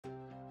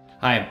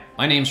Hi,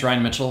 my name's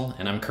Ryan Mitchell,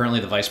 and I'm currently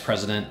the Vice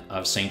President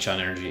of St.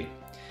 John Energy.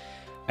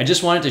 I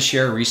just wanted to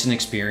share a recent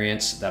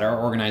experience that our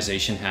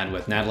organization had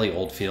with Natalie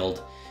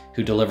Oldfield,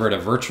 who delivered a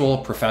virtual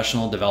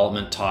professional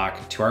development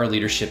talk to our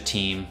leadership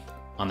team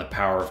on the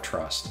power of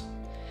trust.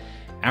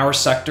 Our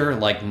sector,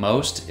 like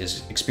most,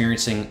 is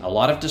experiencing a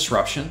lot of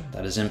disruption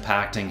that is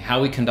impacting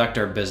how we conduct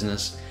our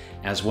business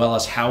as well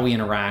as how we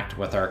interact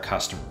with our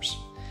customers.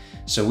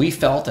 So we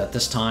felt at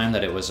this time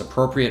that it was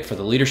appropriate for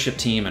the leadership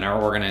team and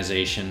our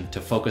organization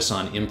to focus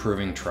on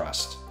improving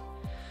trust.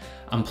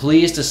 I'm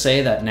pleased to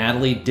say that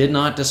Natalie did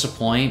not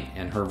disappoint,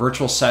 and her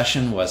virtual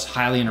session was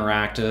highly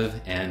interactive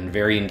and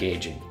very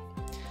engaging.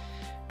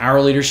 Our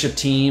leadership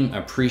team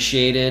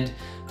appreciated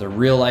the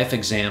real-life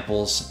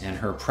examples and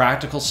her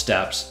practical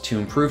steps to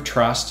improve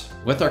trust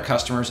with our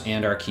customers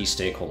and our key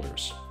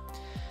stakeholders.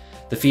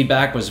 The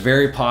feedback was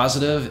very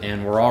positive,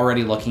 and we're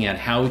already looking at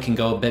how we can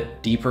go a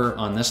bit deeper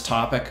on this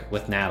topic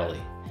with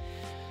Natalie.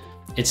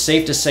 It's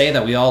safe to say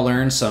that we all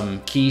learned some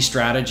key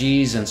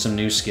strategies and some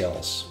new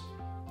skills.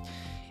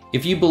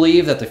 If you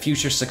believe that the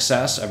future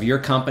success of your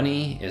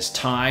company is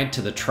tied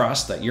to the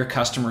trust that your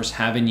customers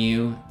have in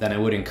you, then I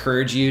would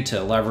encourage you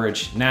to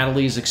leverage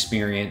Natalie's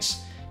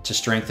experience to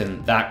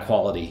strengthen that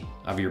quality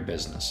of your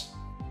business.